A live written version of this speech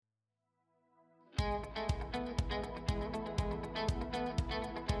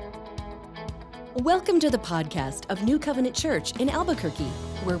Welcome to the podcast of New Covenant Church in Albuquerque,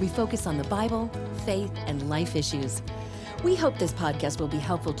 where we focus on the Bible, faith, and life issues. We hope this podcast will be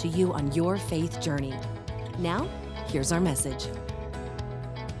helpful to you on your faith journey. Now, here's our message.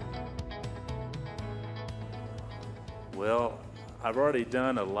 Well, I've already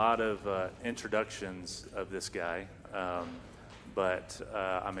done a lot of introductions of this guy, but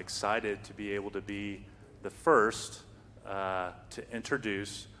I'm excited to be able to be the first to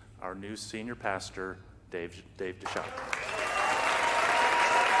introduce our new senior pastor, Dave Deschamps.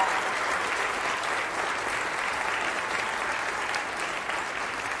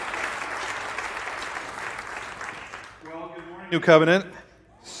 Well, good morning, New Covenant.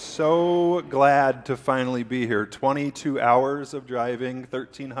 So glad to finally be here. 22 hours of driving,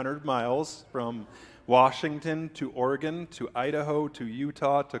 1,300 miles from Washington to Oregon to Idaho to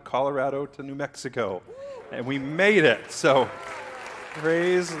Utah to Colorado to New Mexico. And we made it. So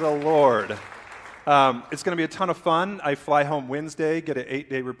praise the Lord. It's going to be a ton of fun. I fly home Wednesday, get an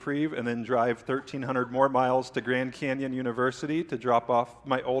 8-day reprieve, and then drive 1,300 more miles to Grand Canyon University to drop off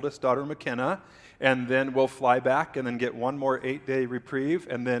my oldest daughter, McKenna. And then we'll fly back and then get one more 8-day reprieve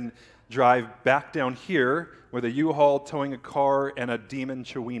and then drive back down here with a U-Haul towing a car and a demon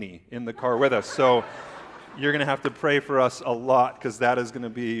Chiweenie in the car with us. So you're going to have to pray for us a lot because that is going to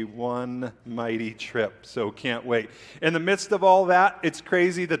be one mighty trip. So can't wait. In the midst of all that, it's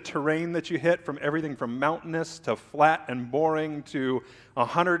crazy the terrain that you hit, from everything from mountainous to flat and boring to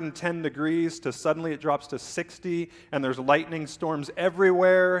 110 degrees to suddenly it drops to 60 and there's lightning storms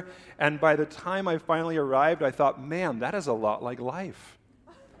everywhere. And by the time I finally arrived, I thought, man, that is a lot like life.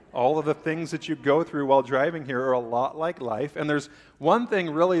 All of the things that you go through while driving here are a lot like life. And there's one thing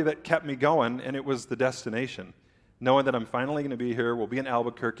really that kept me going, and it was the destination. Knowing that I'm finally going to be here, we'll be in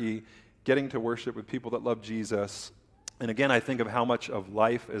Albuquerque, getting to worship with people that love Jesus. And again, I think of how much of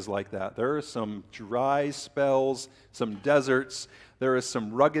life is like that. There are some dry spells, some deserts, there is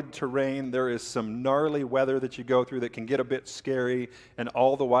some rugged terrain, there is some gnarly weather that you go through that can get a bit scary, and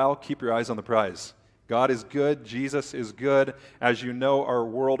all the while, keep your eyes on the prize. God is good, Jesus is good. As you know, our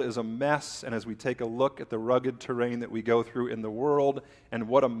world is a mess, and as we take a look at the rugged terrain that we go through in the world and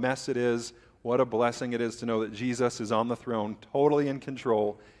what a mess it is, what a blessing it is to know that Jesus is on the throne, totally in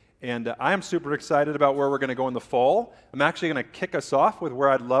control. And I am super excited about where we're going to go in the fall. I'm actually going to kick us off with where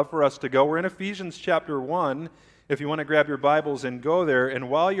I'd love for us to go. We're in Ephesians chapter 1, if you want to grab your Bibles and go there. And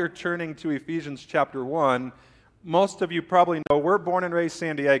while you're turning to Ephesians chapter 1, most of you probably know we're born and raised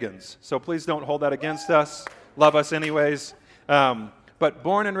San Diegans, so please don't hold that against us. Love us anyways. But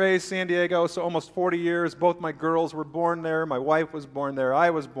born and raised San Diego, so almost 40 years. Both my girls were born there. My wife was born there. I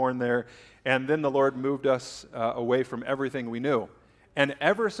was born there. And then the Lord moved us away from everything we knew. And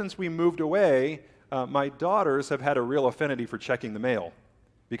ever since we moved away, my daughters have had a real affinity for checking the mail,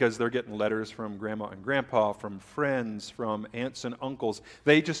 because they're getting letters from grandma and grandpa, from friends, from aunts and uncles.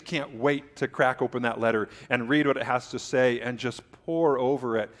 They just can't wait to crack open that letter and read what it has to say and just pore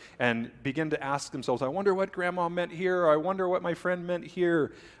over it and begin to ask themselves, I wonder what grandma meant here, or I wonder what my friend meant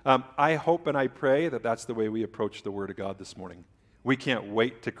here. I hope and I pray that that's the way we approach the Word of God this morning. We can't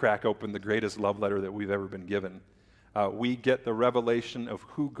wait to crack open the greatest love letter that we've ever been given. We get the revelation of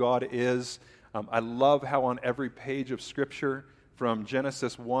who God is. I love how on every page of Scripture, from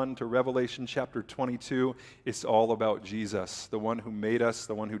Genesis 1 to Revelation chapter 22, it's all about Jesus, the one who made us,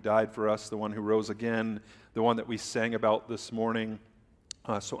 the one who died for us, the one who rose again, the one that we sang about this morning.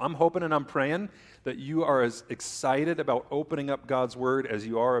 So I'm hoping and I'm praying that you are as excited about opening up God's Word as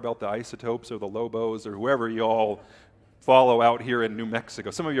you are about the Isotopes or the Lobos or whoever you all follow out here in New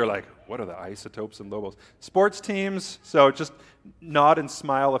Mexico. Some of you are like, what are the Isotopes and Lobos? Sports teams, so just nod and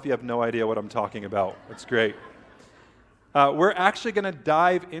smile if you have no idea what I'm talking about. It's great. We're actually going to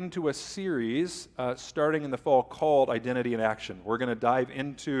dive into a series starting in the fall called Identity in Action. We're going to dive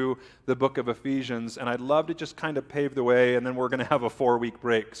into the book of Ephesians, and I'd love to just kind of pave the way, and then we're going to have a 4-week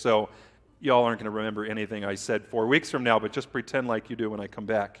break. So y'all aren't going to remember anything I said 4 weeks from now, but just pretend like you do when I come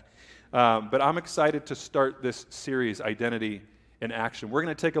back. But I'm excited to start this series, Identity in Action. We're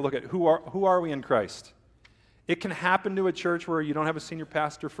going to take a look at who are we in Christ. It can happen to a church where you don't have a senior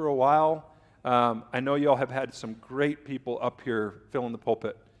pastor for a while. I know you all have had some great people up here filling the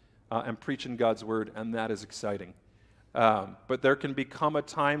pulpit and preaching God's Word, and that is exciting. But there can become a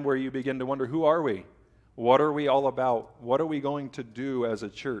time where you begin to wonder, who are we? What are we all about? What are we going to do as a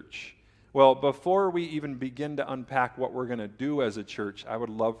church? Well, before we even begin to unpack what we're going to do as a church, I would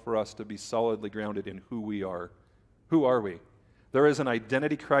love for us to be solidly grounded in who we are. Who are we? There is an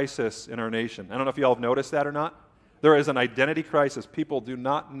identity crisis in our nation. I don't know if you all have noticed that or not. There is an identity crisis. People do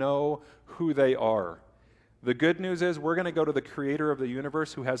not know who they are. The good news is we're going to go to the creator of the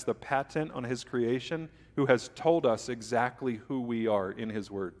universe who has the patent on his creation, who has told us exactly who we are in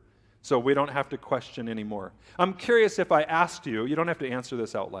his word. So we don't have to question anymore. I'm curious if I asked you, you don't have to answer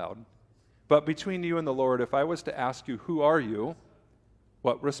this out loud, but between you and the Lord, if I was to ask you, who are you,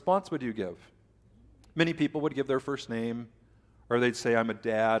 what response would you give? Many people would give their first name, or they'd say, I'm a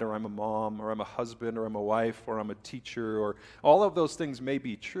dad, or I'm a mom, or I'm a husband, or I'm a wife, or I'm a teacher, or all of those things may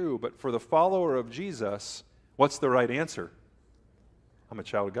be true, but for the follower of Jesus, what's the right answer? I'm a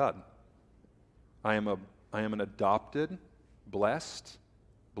child of God. I am an adopted, blessed,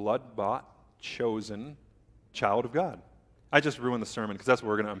 blood-bought, chosen child of God. I just ruined the sermon because that's what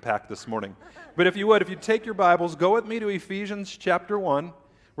we're going to unpack this morning. But if you take your Bibles, go with me to Ephesians chapter 1.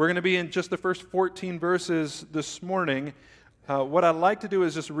 We're going to be in just the first 14 verses this morning. What I'd like to do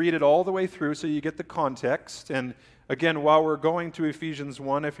is just read it all the way through so you get the context. And again, while we're going to Ephesians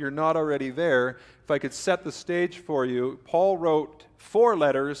 1, if you're not already there, if I could set the stage for you, Paul wrote 4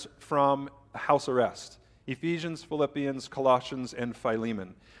 letters from house arrest: Ephesians, Philippians, Colossians, and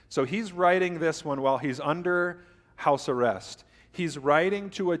Philemon. So he's writing this one while he's under house arrest. He's writing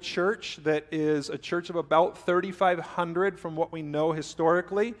to a church that is a church of about 3,500 from what we know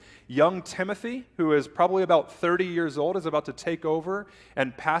historically. Young Timothy, who is probably about 30 years old, is about to take over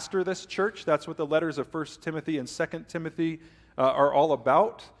and pastor this church. That's what the letters of 1 Timothy and 2 Timothy are all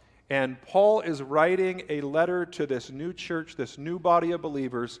about. And Paul is writing a letter to this new church, this new body of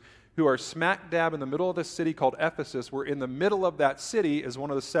believers who are smack dab in the middle of this city called Ephesus, where in the middle of that city is one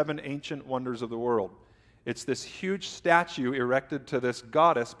of the 7 ancient wonders of the world. It's this huge statue erected to this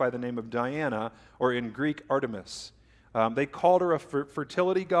goddess by the name of Diana, or in Greek, Artemis. They called her a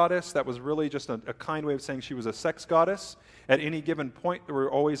fertility goddess. That was really just a kind way of saying she was a sex goddess. At any given point, there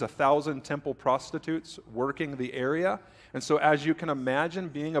were always 1,000 temple prostitutes working the area. And so as you can imagine,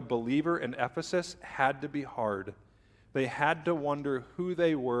 being a believer in Ephesus had to be hard. They had to wonder who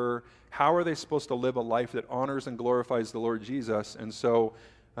they were, how are they supposed to live a life that honors and glorifies the Lord Jesus. And so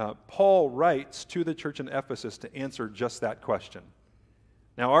Paul writes to the church in Ephesus to answer just that question.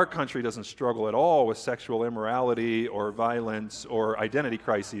 Now, our country doesn't struggle at all with sexual immorality or violence or identity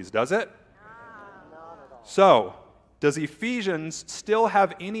crises, does it? So, does Ephesians still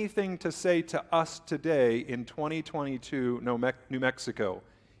have anything to say to us today in 2022 New Mexico,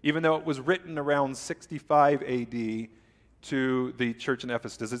 even though it was written around 65 AD to the church in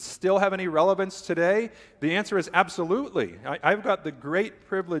Ephesus? Does it still have any relevance today? The answer is absolutely. I've got the great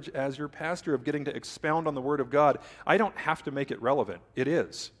privilege as your pastor of getting to expound on the Word of God. I don't have to make it relevant. It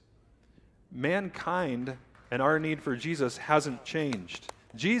is. Mankind and our need for Jesus hasn't changed.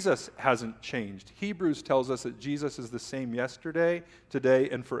 Jesus hasn't changed. Hebrews tells us that Jesus is the same yesterday, today,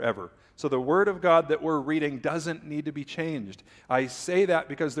 and forever. So the Word of God that we're reading doesn't need to be changed. I say that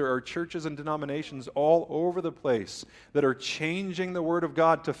because there are churches and denominations all over the place that are changing the Word of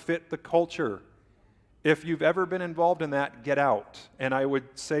God to fit the culture. If you've ever been involved in that, get out. And I would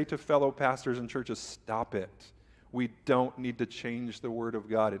say to fellow pastors and churches, stop it. We don't need to change the Word of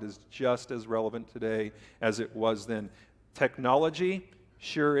God. It is just as relevant today as it was then. Technology,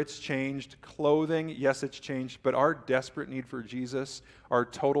 sure, it's changed. Clothing, yes, it's changed. But our desperate need for Jesus, our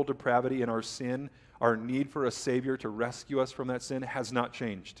total depravity and our sin, our need for a Savior to rescue us from that sin has not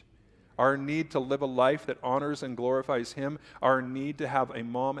changed. Our need to live a life that honors and glorifies Him, our need to have a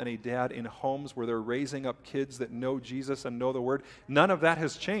mom and a dad in homes where they're raising up kids that know Jesus and know the Word, none of that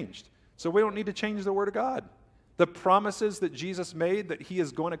has changed. So we don't need to change the Word of God. The promises that Jesus made that He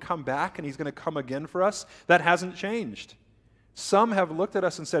is going to come back and He's going to come again for us, that hasn't changed. Some have looked at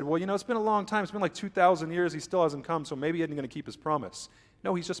us and said, well, it's been a long time. It's been like 2,000 years. He still hasn't come, so maybe He isn't going to keep His promise.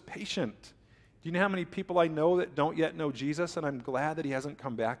 No, He's just patient. Do you know how many people I know that don't yet know Jesus, and I'm glad that He hasn't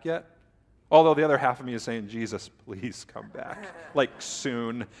come back yet? Although the other half of me is saying, Jesus, please come back. Like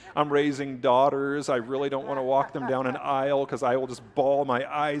soon. I'm raising daughters. I really don't want to walk them down an aisle because I will just bawl my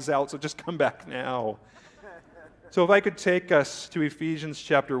eyes out, so just come back now. So if I could take us to Ephesians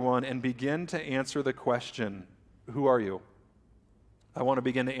chapter 1 and begin to answer the question, who are you? I want to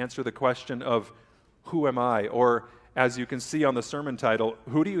begin to answer the question of, who am I? Or, as you can see on the sermon title,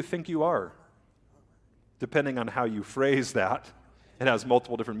 who do you think you are? Depending on how you phrase that, it has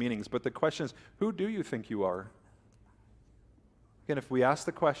multiple different meanings. But the question is, who do you think you are? Again, if we ask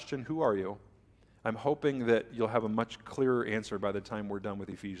the question, who are you? I'm hoping that you'll have a much clearer answer by the time we're done with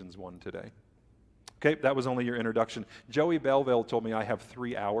Ephesians 1 today. Okay, that was only your introduction. Joey Belleville told me I have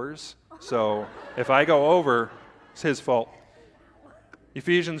 3 hours, so if I go over, it's his fault.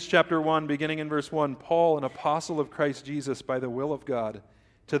 Ephesians chapter 1, beginning in verse 1, Paul, an apostle of Christ Jesus by the will of God,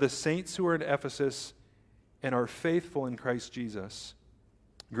 to the saints who are in Ephesus and are faithful in Christ Jesus.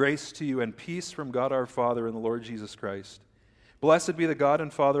 Grace to you and peace from God our Father and the Lord Jesus Christ. Blessed be the God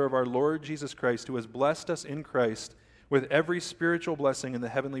and Father of our Lord Jesus Christ, who has blessed us in Christ with every spiritual blessing in the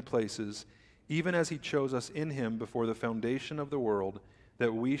heavenly places, even as he chose us in him before the foundation of the world,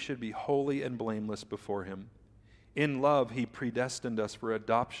 that we should be holy and blameless before him. In love he predestined us for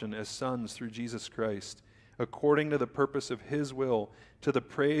adoption as sons through Jesus Christ, according to the purpose of his will, to the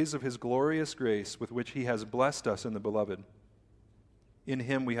praise of his glorious grace with which he has blessed us in the Beloved. In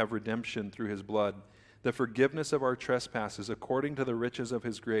him we have redemption through his blood, the forgiveness of our trespasses according to the riches of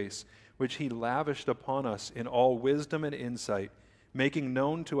his grace, which he lavished upon us in all wisdom and insight, making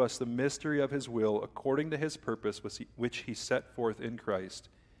known to us the mystery of his will according to his purpose, which he set forth in Christ,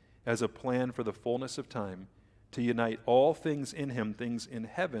 as a plan for the fullness of time, to unite all things in him, things in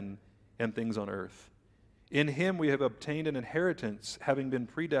heaven and things on earth. In him we have obtained an inheritance, having been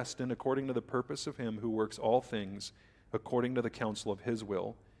predestined according to the purpose of him who works all things according to the counsel of his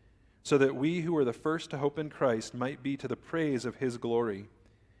will, so that we who were the first to hope in Christ might be to the praise of his glory.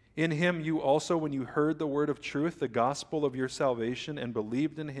 In him you also, when you heard the word of truth, the gospel of your salvation, and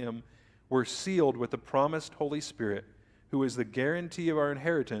believed in him, were sealed with the promised Holy Spirit, who is the guarantee of our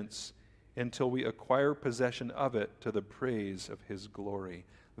inheritance until we acquire possession of it to the praise of his glory.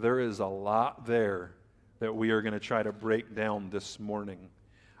 There is a lot there that we are going to try to break down this morning.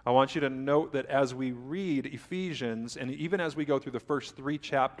 I want you to note that as we read Ephesians, and even as we go through the first 3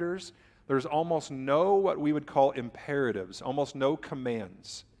 chapters, there's almost no what we would call imperatives, almost no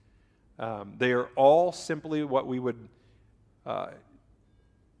commands. They are all simply what we would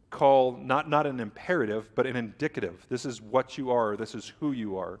call not an imperative, but an indicative. This is what you are, this is who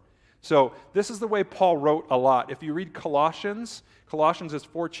you are. So this is the way Paul wrote a lot. If you read Colossians is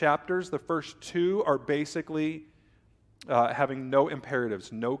 4 chapters. The first 2 are basically having no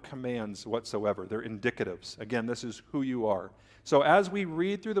imperatives, no commands whatsoever. They're indicatives. Again, this is who you are. So as we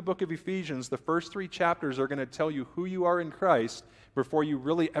read through the book of Ephesians, the first 3 chapters are going to tell you who you are in Christ before you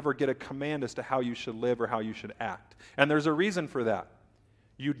really ever get a command as to how you should live or how you should act. And there's a reason for that.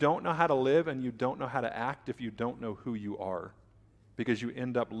 You don't know how to live and you don't know how to act if you don't know who you are, because you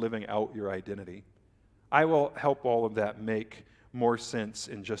end up living out your identity. I will help all of that make more sense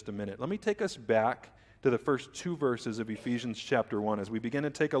in just a minute. Let me take us back to the first 2 verses of Ephesians chapter 1 as we begin to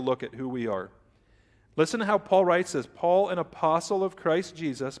take a look at who we are. Listen to how Paul writes this. Paul, an apostle of Christ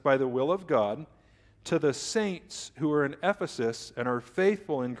Jesus by the will of God, to the saints who are in Ephesus and are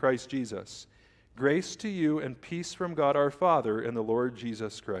faithful in Christ Jesus. Grace to you and peace from God our Father and the Lord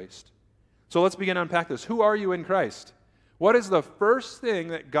Jesus Christ. So let's begin to unpack this. Who are you in Christ? What is the first thing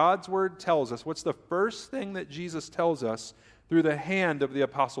that God's Word tells us? What's the first thing that Jesus tells us through the hand of the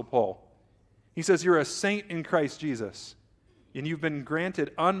Apostle Paul? He says, you're a saint in Christ Jesus, and you've been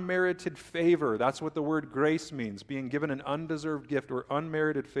granted unmerited favor. That's what the word grace means, being given an undeserved gift or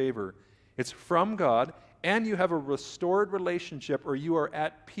unmerited favor. It's from God, and you have a restored relationship, or you are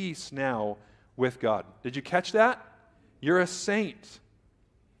at peace now with God. Did you catch that? You're a saint.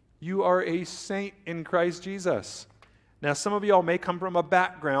 You are a saint in Christ Jesus. Now, some of y'all may come from a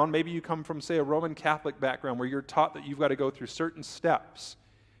background, maybe you come from, say, a Roman Catholic background where you're taught that you've got to go through certain steps.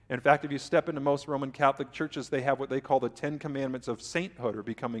 In fact, if you step into most Roman Catholic churches, they have what they call the 10 Commandments of sainthood, or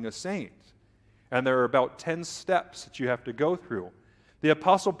becoming a saint. And there are about 10 steps that you have to go through. The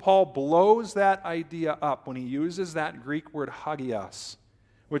Apostle Paul blows that idea up when he uses that Greek word hagios,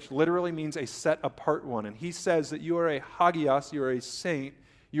 which literally means a set-apart one. And he says that you are a hagios, you are a saint,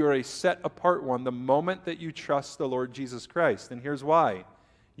 you are a set-apart one the moment that you trust the Lord Jesus Christ. And here's why.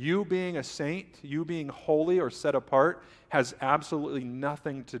 You being a saint, you being holy or set apart, has absolutely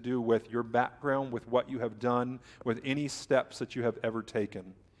nothing to do with your background, with what you have done, with any steps that you have ever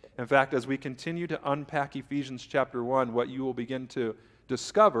taken. In fact, as we continue to unpack Ephesians chapter 1, what you will begin to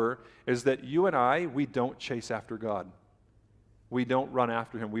discover is that you and I, we don't chase after God. We don't run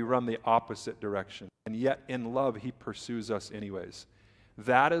after him. We run the opposite direction. And yet in love, he pursues us anyways.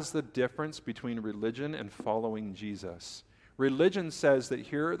 That is the difference between religion and following Jesus. Religion says that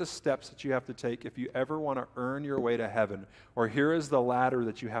here are the steps that you have to take if you ever want to earn your way to heaven, or here is the ladder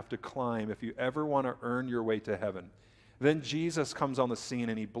that you have to climb if you ever want to earn your way to heaven. Then Jesus comes on the scene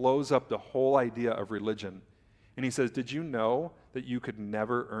and he blows up the whole idea of religion. And he says, did you know that you could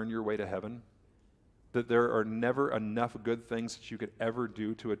never earn your way to heaven? That there are never enough good things that you could ever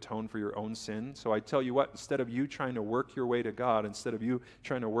do to atone for your own sin? So I tell you what, instead of you trying to work your way to God, instead of you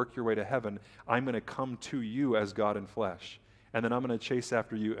trying to work your way to heaven, I'm going to come to you as God in flesh. And then I'm going to chase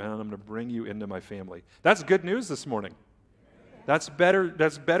after you, and I'm going to bring you into my family. That's good news this morning. That's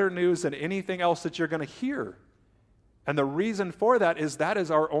better news than anything else that you're going to hear. And the reason for that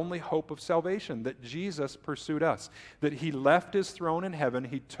is our only hope of salvation, that Jesus pursued us, that he left his throne in heaven,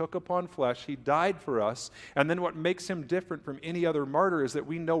 he took upon flesh, he died for us, and then what makes him different from any other martyr is that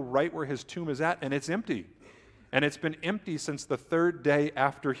we know right where his tomb is at, and it's empty. And it's been empty since the third day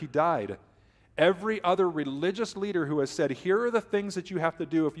after he died. Every other religious leader who has said, here are the things that you have to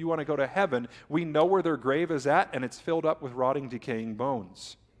do if you want to go to heaven, we know where their grave is at, and it's filled up with rotting, decaying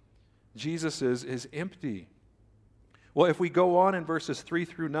bones. Jesus's is empty. Well, if we go on in verses 3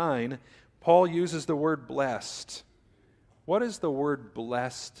 through 9, Paul uses the word blessed. What does the word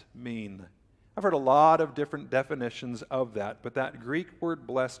blessed mean? I've heard a lot of different definitions of that, but that Greek word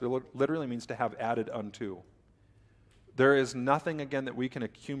blessed literally means to have added unto. There is nothing, again, that we can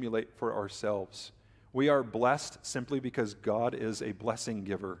accumulate for ourselves. We are blessed simply because God is a blessing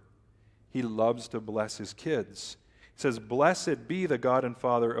giver. He loves to bless his kids. He says, "Blessed be the God and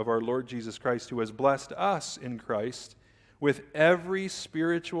Father of our Lord Jesus Christ, who has blessed us in Christ with every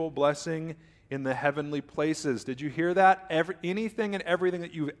spiritual blessing in the heavenly places." Did you hear that? Anything and everything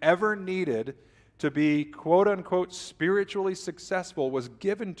that you've ever needed to be, quote unquote, spiritually successful was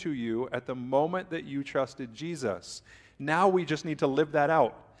given to you at the moment that you trusted Jesus. Now we just need to live that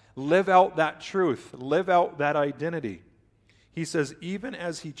out. Live out that truth. Live out that identity. He says, even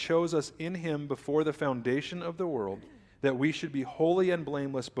as he chose us in him before the foundation of the world, that we should be holy and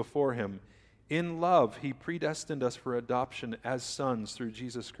blameless before him. In love, he predestined us for adoption as sons through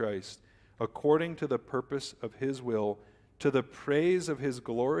Jesus Christ, according to the purpose of his will, to the praise of his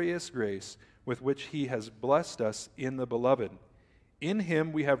glorious grace, with which he has blessed us in the Beloved. In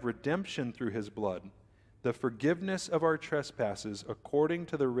him we have redemption through his blood, the forgiveness of our trespasses, according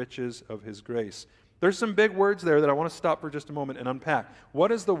to the riches of his grace. There's some big words there that I want to stop for just a moment and unpack. What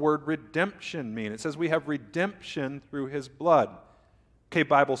does the word redemption mean? It says we have redemption through his blood. Okay,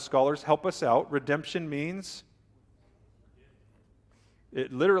 Bible scholars, help us out. Redemption means,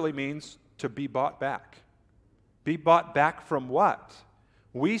 it literally means to be bought back. Be bought back from what?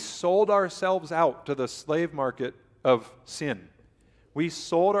 We sold ourselves out to the slave market of sin. We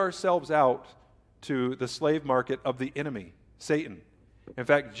sold ourselves out to the slave market of the enemy, Satan. In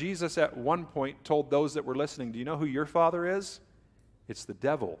fact, Jesus at one point told those that were listening, do you know who your father is? It's the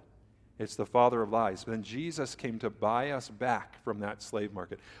devil. It's the father of lies. But then Jesus came to buy us back from that slave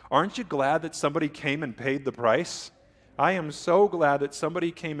market. Aren't you glad that somebody came and paid the price? I am so glad that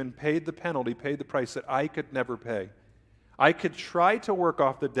somebody came and paid the penalty, paid the price that I could never pay. I could try to work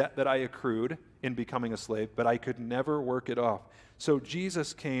off the debt that I accrued in becoming a slave, but I could never work it off. So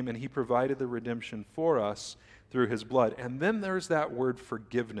Jesus came and he provided the redemption for us through his blood. And then there's that word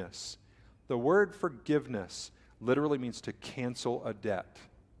forgiveness. The word forgiveness literally means to cancel a debt.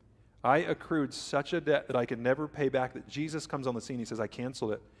 I accrued such a debt that I could never pay back, that Jesus comes on the scene. He says, I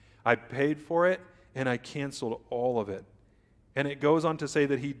canceled it. I paid for it, and I canceled all of it. And it goes on to say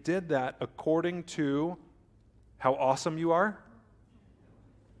that he did that according to how awesome you are,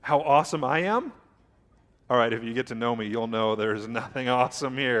 how awesome I am. All right, if you get to know me, you'll know there's nothing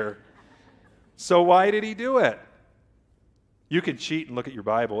awesome here. So why did he do it? You can cheat and look at your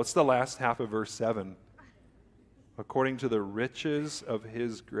Bible. It's the last half of verse 7. According to the riches of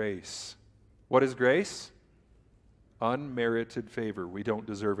his grace. What is grace? Unmerited favor. We don't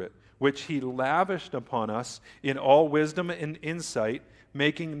deserve it. Which he lavished upon us in all wisdom and insight,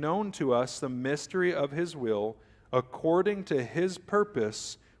 making known to us the mystery of his will, according to his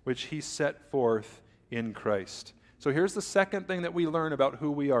purpose, which he set forth in Christ. So here's the second thing that we learn about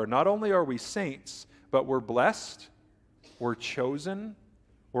who we are. Not only are we saints, but we're blessed, we're chosen,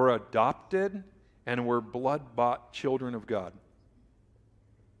 we're adopted, and we're blood-bought children of God.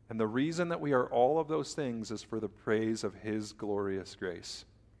 And the reason that we are all of those things is for the praise of his glorious grace.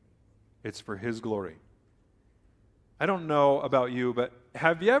 It's for his glory. I don't know about you, but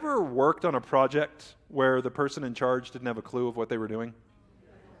have you ever worked on a project where the person in charge didn't have a clue of what they were doing?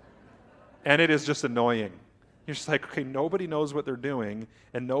 And it is just annoying. You're just like, okay, nobody knows what they're doing,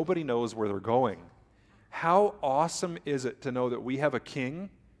 and nobody knows where they're going. How awesome is it to know that we have a king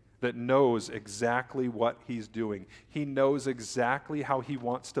that knows exactly what he's doing? He knows exactly how he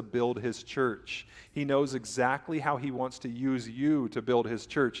wants to build his church. He knows exactly how he wants to use you to build his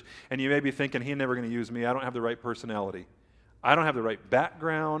church. And you may be thinking, he's never going to use me. I don't have the right personality. I don't have the right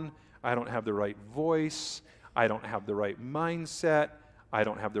background. I don't have the right voice. I don't have the right mindset. I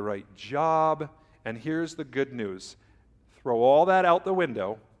don't have the right job. And here's the good news. Throw all that out the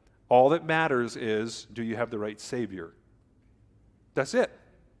window. All that matters is, do you have the right Savior? That's it.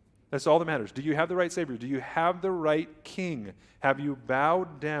 That's all that matters. Do you have the right Savior? Do you have the right King? Have you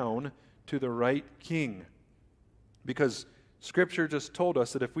bowed down to the right King? Because Scripture just told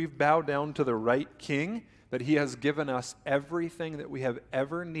us that if we've bowed down to the right King, that he has given us everything that we have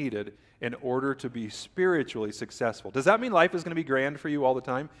ever needed in order to be spiritually successful. Does that mean life is going to be grand for you all the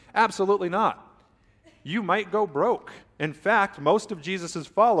time? Absolutely not. You might go broke. In fact, most of Jesus'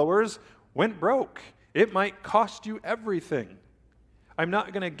 followers went broke. It might cost you everything. I'm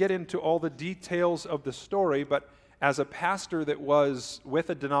not going to get into all the details of the story, but as a pastor that was with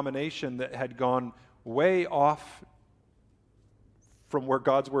a denomination that had gone way off from where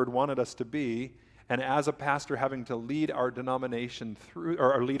God's word wanted us to be, and as a pastor having to lead our denomination through,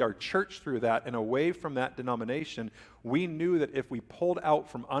 or lead our church through that and away from that denomination, we knew that if we pulled out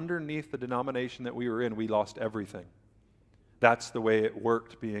from underneath the denomination that we were in, we lost everything. That's the way it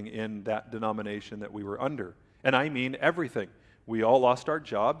worked being in that denomination that we were under. And I mean everything. We all lost our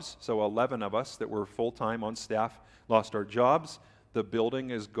jobs, so 11 of us that were full-time on staff lost our jobs. The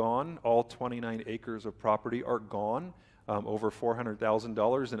building is gone. All 29 acres of property are gone. Over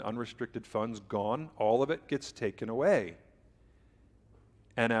 $400,000 in unrestricted funds gone. All of it gets taken away.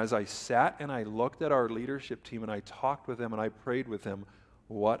 And as I sat and I looked at our leadership team and I talked with them and I prayed with them,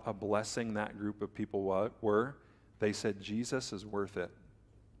 what a blessing that group of people were. They said, Jesus is worth it.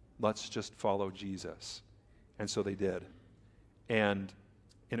 Let's just follow Jesus. And so they did. And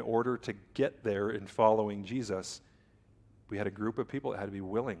in order to get there in following Jesus, we had a group of people that had to be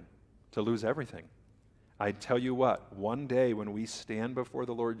willing to lose everything. I tell you what, one day when we stand before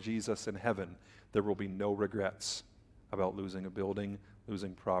the Lord Jesus in heaven, there will be no regrets about losing a building,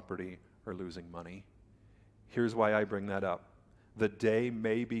 losing property, or losing money. Here's why I bring that up. The day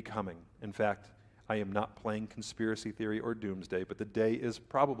may be coming. In fact, I am not playing conspiracy theory or doomsday, but the day is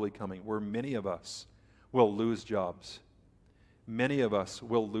probably coming where many of us will lose jobs. Many of us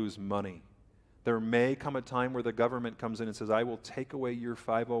will lose money. There may come a time where the government comes in and says, I will take away your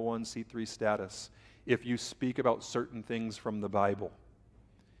 501c3 status if you speak about certain things from the Bible.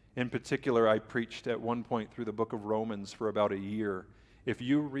 In particular, I preached at one point through the book of Romans for about a year. If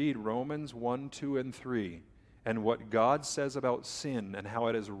you read Romans 1, 2, and 3, and what God says about sin and how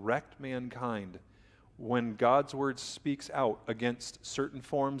it has wrecked mankind, when God's word speaks out against certain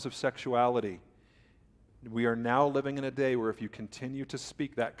forms of sexuality, we are now living in a day where if you continue to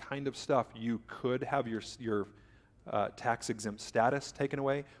speak that kind of stuff, you could have your tax-exempt status taken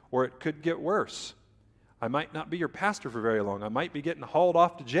away, or it could get worse. I might not be your pastor for very long. I might be getting hauled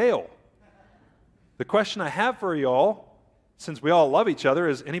off to jail. The question I have for you all, since we all love each other,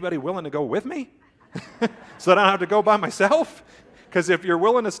 is anybody willing to go with me? So that I don't have to go by myself? Because if you're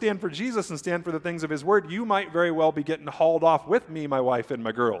willing to stand for Jesus and stand for the things of his word, you might very well be getting hauled off with me, my wife, and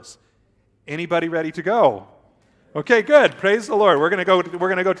my girls. Anybody ready to go? Okay, good. Praise the Lord. We're going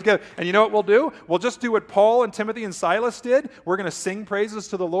to go together. And you know what we'll do? We'll just do what Paul and Timothy and Silas did. We're going to sing praises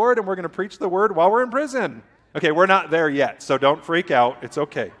to the Lord, and we're going to preach the word while we're in prison. Okay, we're not there yet, so don't freak out. It's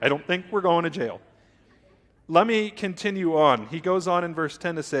okay. I don't think we're going to jail. Let me continue on. He goes on in verse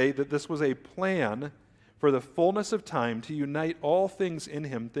 10 to say that this was a plan for the fullness of time to unite all things in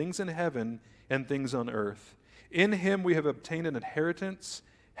him, things in heaven and things on earth. In him we have obtained an inheritance,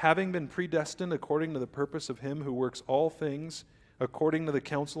 having been predestined according to the purpose of him who works all things according to the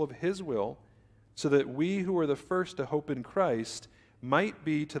counsel of his will, so that we who are the first to hope in Christ might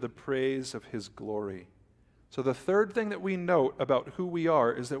be to the praise of his glory. So the third thing that we note about who we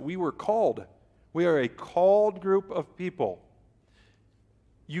are is that we were called. We are a called group of people.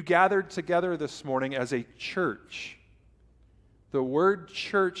 You gathered together this morning as a church. The word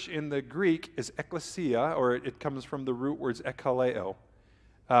church in the Greek is ekklesia, or it comes from the root words ekkaleo.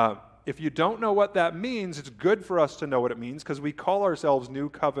 If you don't know what that means, it's good for us to know what it means because we call ourselves New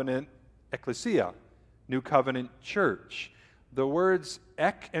Covenant Ecclesia, New Covenant Church. The words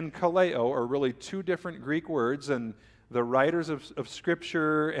ek and kaleo are really two different Greek words, and the writers of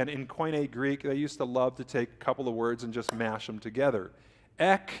Scripture and in Koine Greek, they used to love to take a couple of words and just mash them together.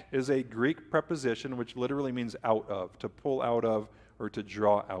 Ek is a Greek preposition which literally means out of, to pull out of or to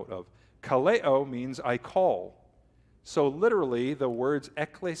draw out of. Kaleo means I call. So literally, the words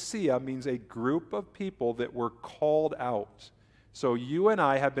ecclesia means a group of people that were called out. So you and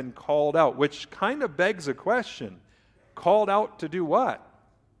I have been called out, which kind of begs a question. Called out to do what?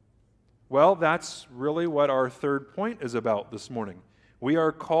 Well, that's really what our third point is about this morning. We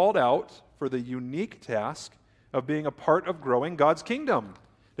are called out for the unique task of being a part of growing God's kingdom.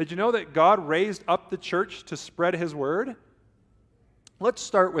 Did you know that God raised up the church to spread his word? Let's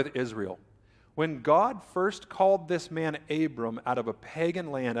start with Israel. When God first called this man Abram out of a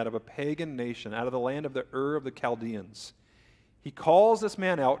pagan land, out of a pagan nation, out of the land of the Ur of the Chaldeans, He calls this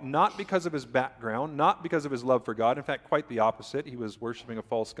man out not because of his background, not because of his love for God. In fact, quite the opposite. He was worshiping a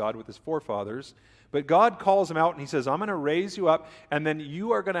false god with his forefathers. But God calls him out and he says, I'm going to raise you up, and then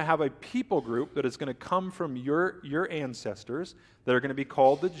you are going to have a people group that is going to come from your ancestors that are going to be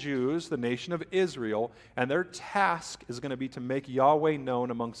called the Jews, the nation of Israel, and their task is going to be to make Yahweh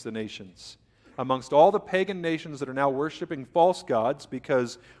known amongst the nations. Amongst all the pagan nations that are now worshiping false gods,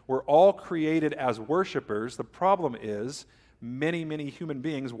 because we're all created as worshipers. The problem is many, many human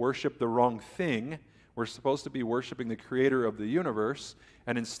beings worship the wrong thing. We're supposed to be worshiping the creator of the universe,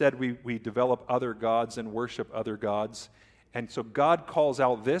 and instead we develop other gods and worship other gods. And so God calls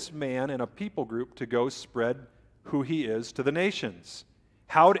out this man and a people group to go spread who he is to the nations.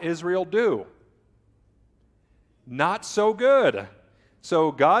 How'd Israel do? Not so good.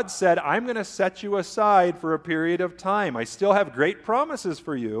 So God said, I'm going to set you aside for a period of time. I still have great promises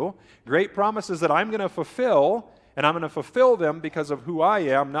for you, great promises that I'm going to fulfill, and I'm going to fulfill them because of who I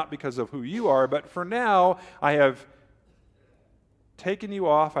am, not because of who you are. But for now, I have taken you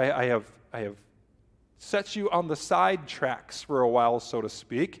off. I have set you on the side tracks for a while, so to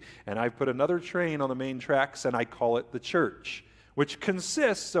speak, and I've put another train on the main tracks, and I call it the church, which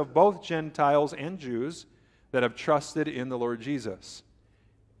consists of both Gentiles and Jews that have trusted in the Lord Jesus.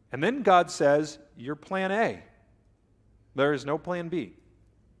 And then God says, you're plan A. There is no plan B.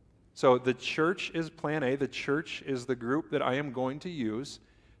 So the church is plan A. The church is the group that I am going to use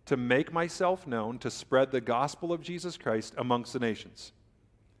to make myself known, to spread the gospel of Jesus Christ amongst the nations.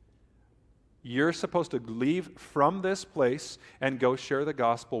 You're supposed to leave from this place and go share the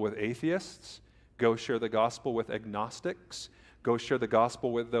gospel with atheists, go share the gospel with agnostics, go share the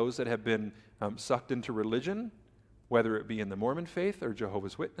gospel with those that have been sucked into religion, whether it be in the Mormon faith or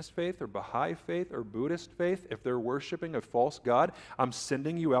Jehovah's Witness faith or Baha'i faith or Buddhist faith. If they're worshiping a false god, I'm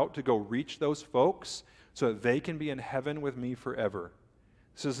sending you out to go reach those folks so that they can be in heaven with me forever.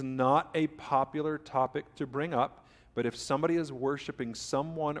 This is not a popular topic to bring up, but if somebody is worshiping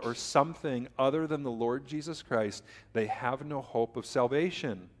someone or something other than the Lord Jesus Christ, they have no hope of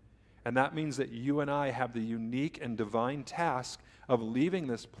salvation. And that means that you and I have the unique and divine task of leaving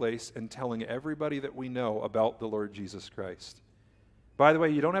this place and telling everybody that we know about the Lord Jesus Christ. By the way,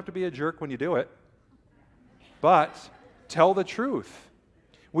 you don't have to be a jerk when you do it, but tell the truth.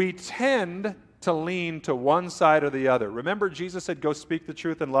 We tend to lean to one side or the other. Remember, Jesus said, go speak the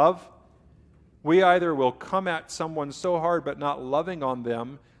truth in love? We either will come at someone so hard but not loving on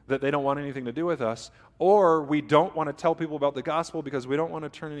them that they don't want anything to do with us, or we don't want to tell people about the gospel because we don't want to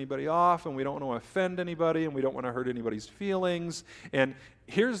turn anybody off, and we don't want to offend anybody, and we don't want to hurt anybody's feelings. And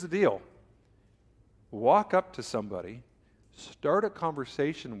here's the deal. Walk up to somebody, start a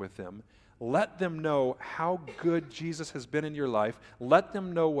conversation with them, let them know how good Jesus has been in your life. Let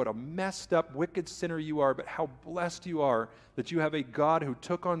them know what a messed up, wicked sinner you are, but how blessed you are that you have a God who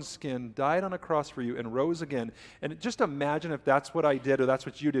took on skin, died on a cross for you, and rose again. And just imagine if that's what I did or that's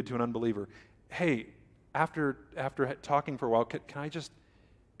what you did to an unbeliever. Hey, after talking for a while, can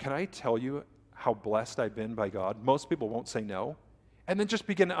I tell you how blessed I've been by God? Most people won't say no. And then just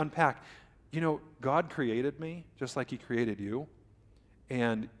begin to unpack. You know, God created me just like he created you.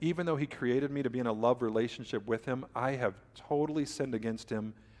 And even though he created me to be in a love relationship with him, I have totally sinned against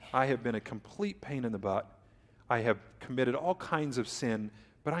him. I have been a complete pain in the butt. I have committed all kinds of sin,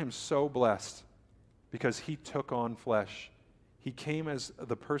 but I am so blessed because he took on flesh. He came as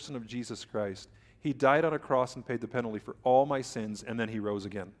the person of Jesus Christ. He died on a cross and paid the penalty for all my sins, and then he rose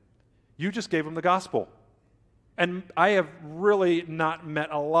again. You just gave him the gospel. And I have really not met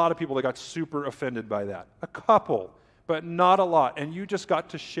a lot of people that got super offended by that. A couple, but not a lot. And you just got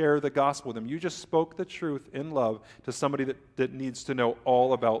to share the gospel with them. You just spoke the truth in love to somebody that needs to know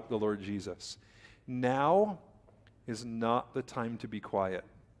all about the Lord Jesus. Now is not the time to be quiet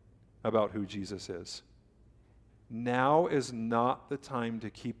about who Jesus is. Now is not the time to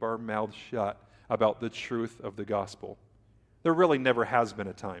keep our mouths shut about the truth of the gospel. There really never has been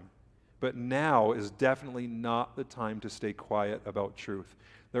a time. But now is definitely not the time to stay quiet about truth.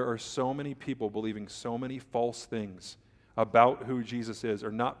 There are so many people believing so many false things about who Jesus is,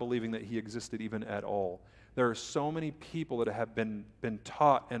 or not believing that he existed even at all. There are so many people that have been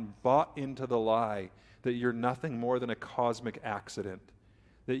taught and bought into the lie that you're nothing more than a cosmic accident,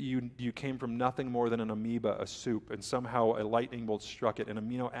 that you came from nothing more than an amoeba, a soup, and somehow a lightning bolt struck it and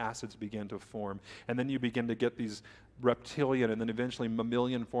amino acids began to form. And then you begin to get these reptilian and then eventually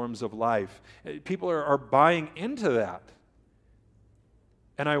mammalian forms of life. People are buying into that.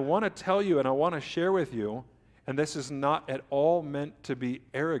 And I want to tell you and I want to share with you, and this is not at all meant to be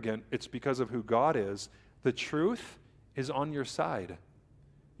arrogant, it's because of who God is. The truth is on your side.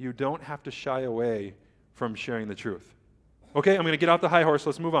 You don't have to shy away from sharing the truth. Okay, I'm going to get off the high horse.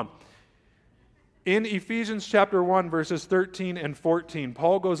 Let's move on. In Ephesians chapter 1, verses 13 and 14,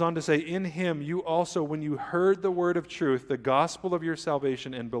 Paul goes on to say, "In him you also, when you heard the word of truth, the gospel of your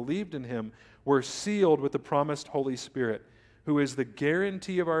salvation, and believed in him, were sealed with the promised Holy Spirit, who is the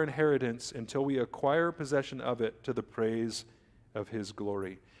guarantee of our inheritance until we acquire possession of it to the praise of his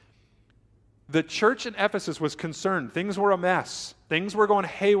glory." The church in Ephesus was concerned. Things were a mess. Things were going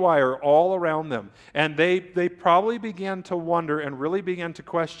haywire all around them. And they probably began to wonder and really began to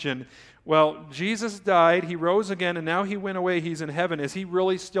question, well, Jesus died, he rose again, and now he went away, he's in heaven. Is he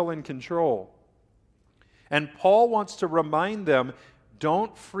really still in control? And Paul wants to remind them,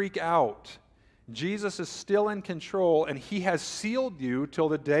 don't freak out. Jesus is still in control, and he has sealed you till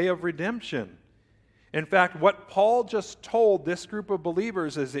the day of redemption. In fact, what Paul just told this group of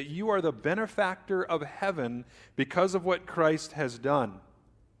believers is that you are the benefactor of heaven because of what Christ has done.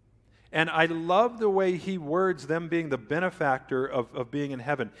 And I love the way he words them being the benefactor of being in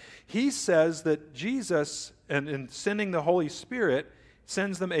heaven. He says that Jesus, and in sending the Holy Spirit,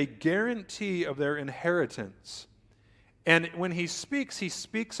 sends them a guarantee of their inheritance. And when he speaks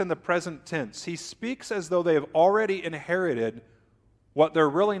in the present tense. He speaks as though they have already inherited what they're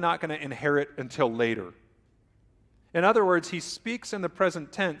really not going to inherit until later. In other words, he speaks in the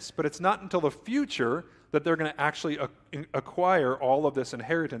present tense, but it's not until the future that they're going to actually acquire all of this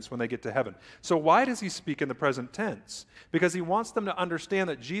inheritance when they get to heaven. So why does he speak in the present tense? Because he wants them to understand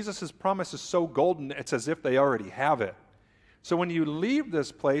that Jesus' promise is so golden, it's as if they already have it. So when you leave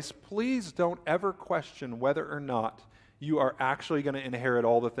this place, please don't ever question whether or not you are actually going to inherit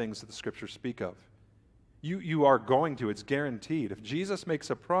all the things that the Scriptures speak of. You are going to. It's guaranteed. If Jesus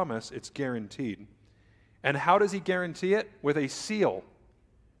makes a promise, it's guaranteed. And how does he guarantee it? With a seal.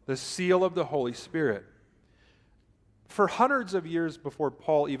 The seal of the Holy Spirit. For hundreds of years before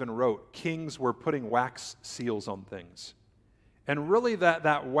Paul even wrote, kings were putting wax seals on things. And really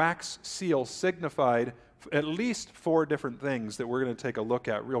that wax seal signified at least 4 different things that we're going to take a look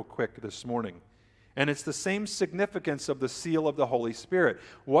at real quick this morning. And it's the same significance of the seal of the Holy Spirit.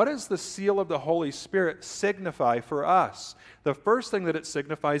 What does the seal of the Holy Spirit signify for us? The first thing that it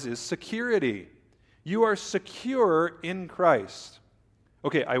signifies is security. You are secure in Christ.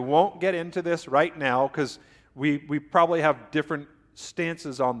 Okay, I won't get into this right now because we probably have different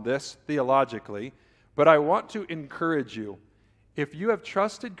stances on this theologically, but I want to encourage you. If you have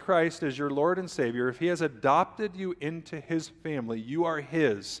trusted Christ as your Lord and Savior, if he has adopted you into his family, you are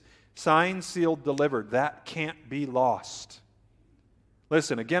his. Signed, sealed, delivered. That can't be lost.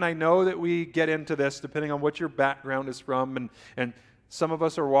 Listen, again, I know that we get into this depending on what your background is from, and some of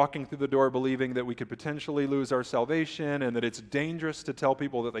us are walking through the door believing that we could potentially lose our salvation and that it's dangerous to tell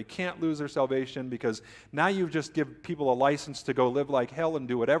people that they can't lose their salvation because now you've just given people a license to go live like hell and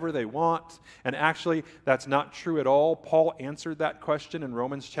do whatever they want. And actually, that's not true at all. Paul answered that question in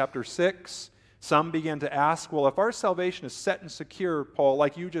Romans chapter 6. Some began to ask, well, if our salvation is set and secure, Paul,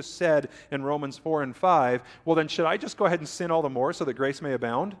 like you just said in Romans 4 and 5, well, then should I just go ahead and sin all the more so that grace may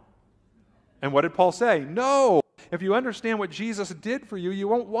abound? And what did Paul say? No. If you understand what Jesus did for you, you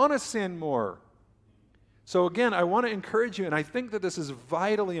won't want to sin more. So again, I want to encourage you, and I think that this is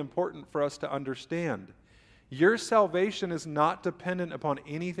vitally important for us to understand. Your salvation is not dependent upon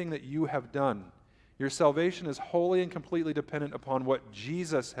anything that you have done. Your salvation is wholly and completely dependent upon what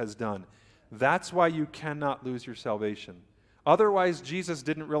Jesus has done. That's why you cannot lose your salvation. Otherwise, Jesus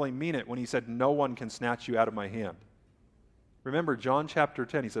didn't really mean it when he said, no one can snatch you out of my hand. Remember, John chapter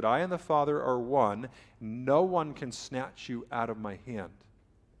 10, he said, I and the Father are one. No one can snatch you out of my hand.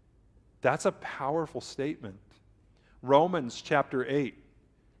 That's a powerful statement. Romans chapter 8,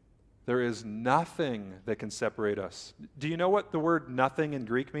 there is nothing that can separate us. Do you know what the word nothing in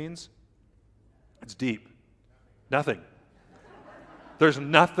Greek means? It's deep. Nothing. There's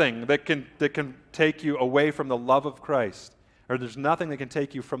nothing that can take you away from the love of Christ. Or there's nothing that can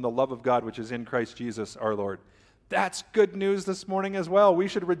take you from the love of God which is in Christ Jesus our Lord. That's good news this morning as well. We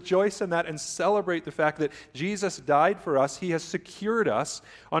should rejoice in that and celebrate the fact that Jesus died for us. He has secured us.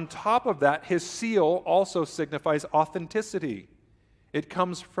 On top of that, his seal also signifies authenticity. It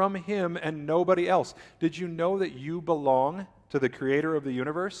comes from him and nobody else. Did you know that you belong to the creator of the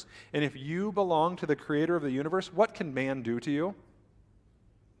universe? And if you belong to the creator of the universe, what can man do to you?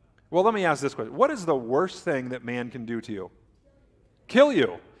 Well, let me ask this question. What is the worst thing that man can do to you? Kill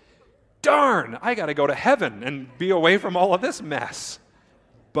you. Darn, I got to go to heaven and be away from all of this mess.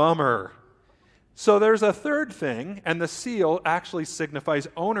 Bummer. So there's a third thing, and the seal actually signifies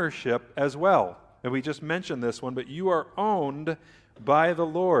ownership as well. And we just mentioned this one, but you are owned by the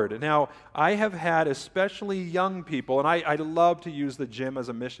Lord. Now, I have had especially young people, and I love to use the gym as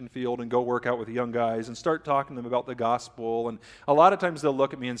a mission field and go work out with young guys and start talking to them about the gospel. And a lot of times they'll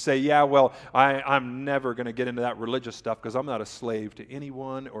look at me and say, yeah, well, I'm never going to get into that religious stuff because I'm not a slave to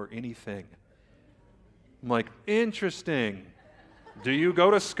anyone or anything. I'm like, interesting. Do you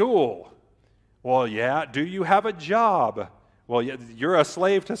go to school? Well, yeah. Do you have a job? Well, you're a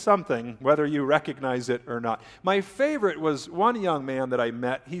slave to something, whether you recognize it or not. My favorite was one young man that I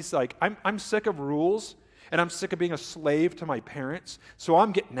met. He's like, I'm sick of rules, and I'm sick of being a slave to my parents, so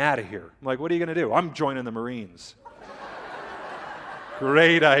I'm getting out of here. I'm like, what are you going to do? I'm joining the Marines.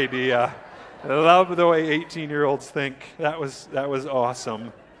 Great idea. I love the way 18-year-olds think. That was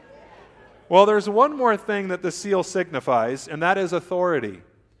awesome. Well, there's one more thing that the seal signifies, and that is authority.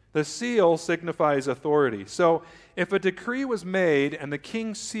 The seal signifies authority. So if a decree was made and the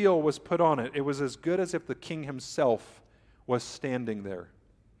king's seal was put on it, it was as good as if the king himself was standing there.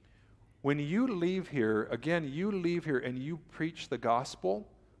 When you leave here, again, you leave here and you preach the gospel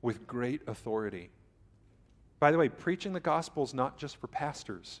with great authority. By the way, preaching the gospel is not just for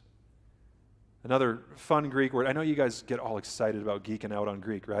pastors. Another fun Greek word. I know you guys get all excited about geeking out on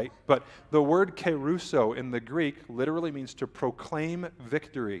Greek, right? But the word kerusso in the Greek literally means to proclaim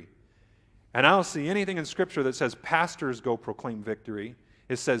victory. And I don't see anything in Scripture that says pastors go proclaim victory.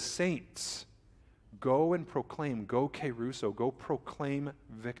 It says saints go and proclaim, go kerusso, go proclaim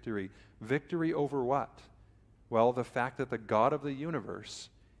victory. Victory over what? Well, the fact that the God of the universe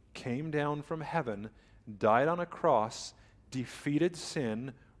came down from heaven, died on a cross, defeated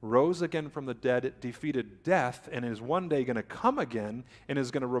sin, rose again from the dead, defeated death, and is one day going to come again and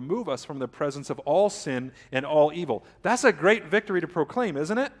is going to remove us from the presence of all sin and all evil. That's a great victory to proclaim,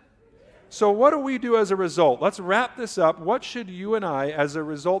 isn't it? So what do we do as a result? Let's wrap this up. What should you and I, as a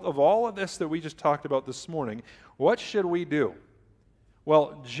result of all of this that we just talked about this morning, what should we do?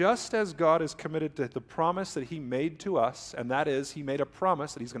 Well, just as God is committed to the promise that He made to us, and that is, He made a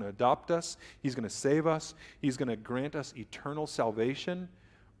promise that He's going to adopt us, He's going to save us, He's going to grant us eternal salvation,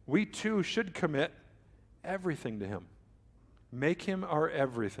 we too should commit everything to Him. Make Him our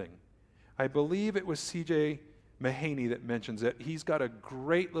everything. I believe it was C.J. Mahaney that mentions it. He's got a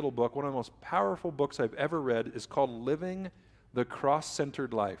great little book. One of the most powerful books I've ever read is called Living the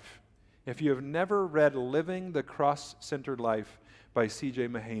Cross-Centered Life. If you have never read Living the Cross-Centered Life by C.J.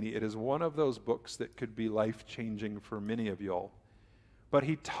 Mahaney, it is one of those books that could be life-changing for many of y'all. But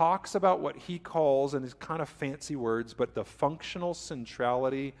he talks about what he calls, and it's kind of fancy words, but the functional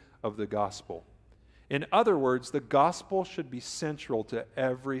centrality of the gospel. In other words, the gospel should be central to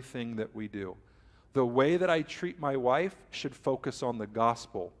everything that we do. The way that I treat my wife should focus on the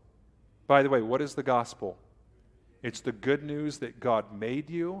gospel. By the way, what is the gospel? It's the good news that God made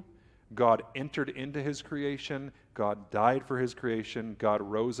you, God entered into His creation, God died for His creation, God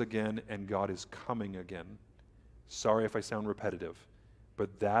rose again, and God is coming again. Sorry if I sound repetitive.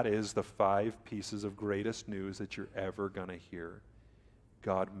 But that is the 5 pieces of greatest news that you're ever going to hear.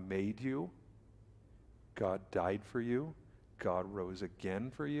 God made you. God died for you. God rose again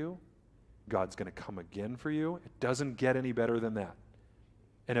for you. God's going to come again for you. It doesn't get any better than that.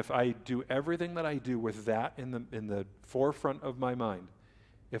 And if I do everything that I do with that in the forefront of my mind,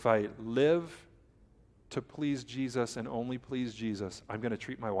 if I live to please Jesus and only please Jesus, I'm going to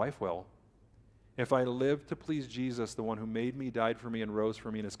treat my wife well. If I live to please Jesus, the one who made me, died for me, and rose for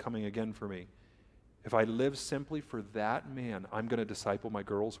me, and is coming again for me, if I live simply for that man, I'm going to disciple my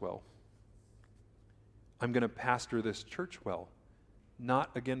girls well. I'm going to pastor this church well.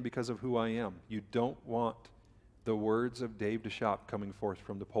 Not, again, because of who I am. You don't want the words of Dave DeShop coming forth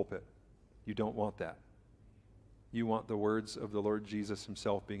from the pulpit. You don't want that. You want the words of the Lord Jesus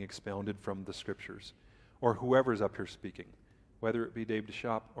Himself being expounded from the Scriptures, or whoever's up here speaking. Whether it be Dave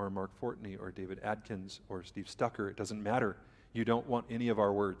DeShop or Mark Fortney or David Adkins or Steve Stucker, it doesn't matter. You don't want any of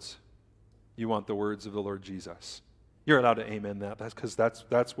our words. You want the words of the Lord Jesus. You're allowed to amen that. That's because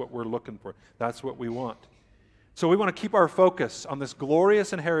that's what we're looking for. That's what we want. So we want to keep our focus on this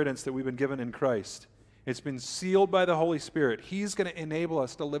glorious inheritance that we've been given in Christ. It's been sealed by the Holy Spirit. He's going to enable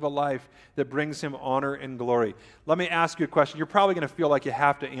us to live a life that brings Him honor and glory. Let me ask you a question. You're probably going to feel like you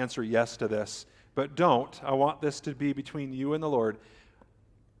have to answer yes to this. But don't. I want this to be between you and the Lord.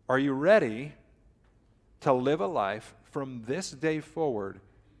 Are you ready to live a life from this day forward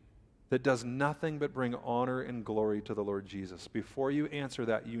that does nothing but bring honor and glory to the Lord Jesus? Before you answer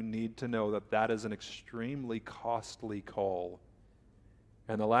that, you need to know that that is an extremely costly call.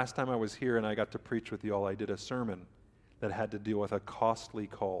 And the last time I was here and I got to preach with you all, I did a sermon that had to deal with a costly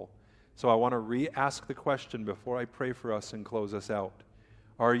call. So I want to re-ask the question before I pray for us and close us out.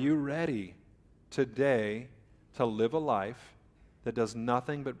 Are you ready today to live a life that does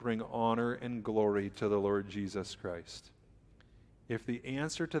nothing but bring honor and glory to the Lord Jesus Christ? If the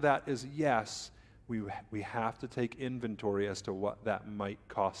answer to that is yes, we have to take inventory as to what that might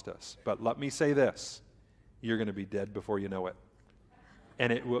cost us. But let me say this, you're going to be dead before you know it.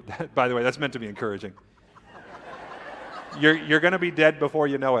 And it will, by the way, that's meant to be encouraging. You're going to be dead before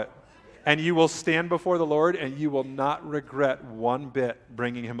you know it. And you will stand before the Lord and you will not regret one bit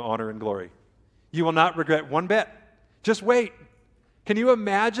bringing him honor and glory. You will not regret one bit. Just wait. Can you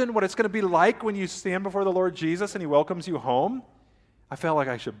imagine what it's going to be like when you stand before the Lord Jesus and he welcomes you home? I felt like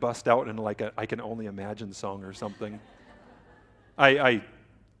I should bust out in like a I Can Only Imagine song or something. I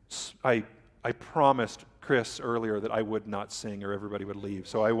promised Chris earlier that I would not sing or everybody would leave,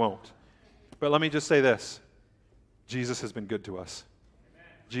 so I won't. But let me just say this. Jesus has been good to us.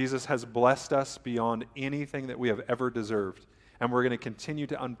 Jesus has blessed us beyond anything that we have ever deserved. And we're going to continue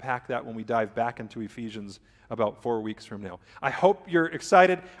to unpack that when we dive back into Ephesians about 4 weeks from now. I hope you're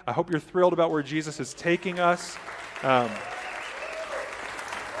excited. I hope you're thrilled about where Jesus is taking us.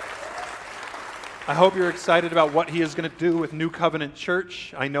 I hope you're excited about what he is going to do with New Covenant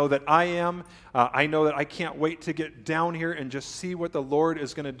Church. I know that I am. I know that I can't wait to get down here and just see what the Lord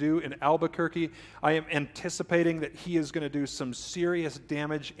is going to do in Albuquerque. I am anticipating that he is going to do some serious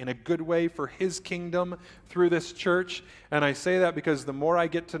damage in a good way for his kingdom through this church. And I say that because the more I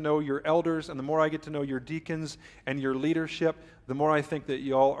get to know your elders and the more I get to know your deacons and your leadership, the more I think that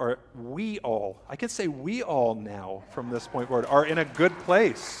we all now from this point forward are in a good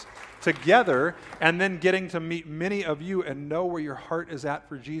place together, and then getting to meet many of you and know where your heart is at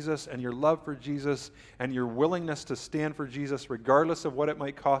for Jesus and your love for Jesus and your willingness to stand for Jesus regardless of what it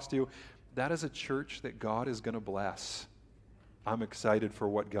might cost you. That is a church that God is going to bless. I'm excited for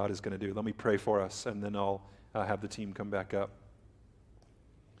what God is going to do. Let me pray for us, and then I'll have the team come back up.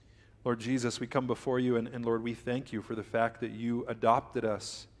 Lord Jesus, we come before you, and Lord, we thank you for the fact that you adopted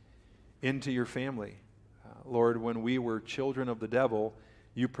us into your family. Lord, when we were children of the devil,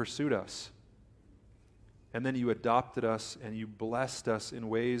 you pursued us, and then you adopted us, and you blessed us in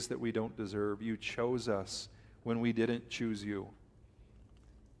ways that we don't deserve. You chose us when we didn't choose you.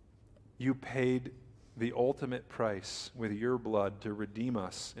 You paid the ultimate price with your blood to redeem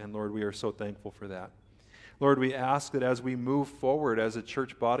us, and Lord, we are so thankful for that. Lord, we ask that as we move forward as a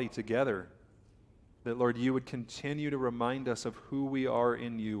church body together, that, Lord, you would continue to remind us of who we are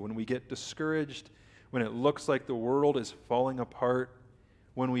in you. When we get discouraged, when it looks like the world is falling apart,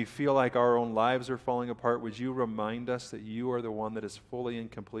 when we feel like our own lives are falling apart, would you remind us that you are the one that is fully and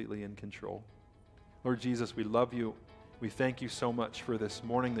completely in control? Lord Jesus, we love you. We thank you so much for this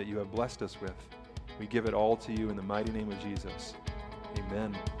morning that you have blessed us with. We give it all to you in the mighty name of Jesus.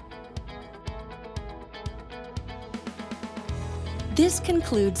 Amen. This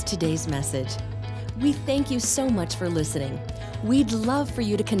concludes today's message. We thank you so much for listening. We'd love for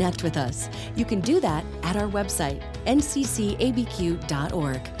you to connect with us. You can do that at our website,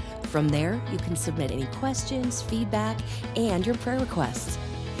 nccabq.org. From there, you can submit any questions, feedback, and your prayer requests.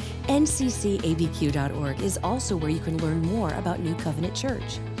 nccabq.org is also where you can learn more about New Covenant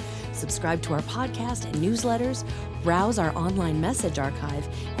Church. Subscribe to our podcast and newsletters, browse our online message archive,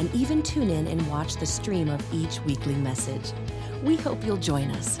 and even tune in and watch the stream of each weekly message. We hope you'll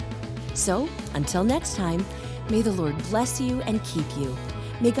join us. So, until next time, may the Lord bless you and keep you.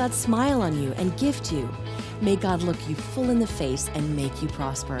 May God smile on you and gift you. May God look you full in the face and make you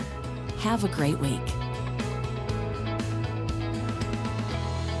prosper. Have a great week.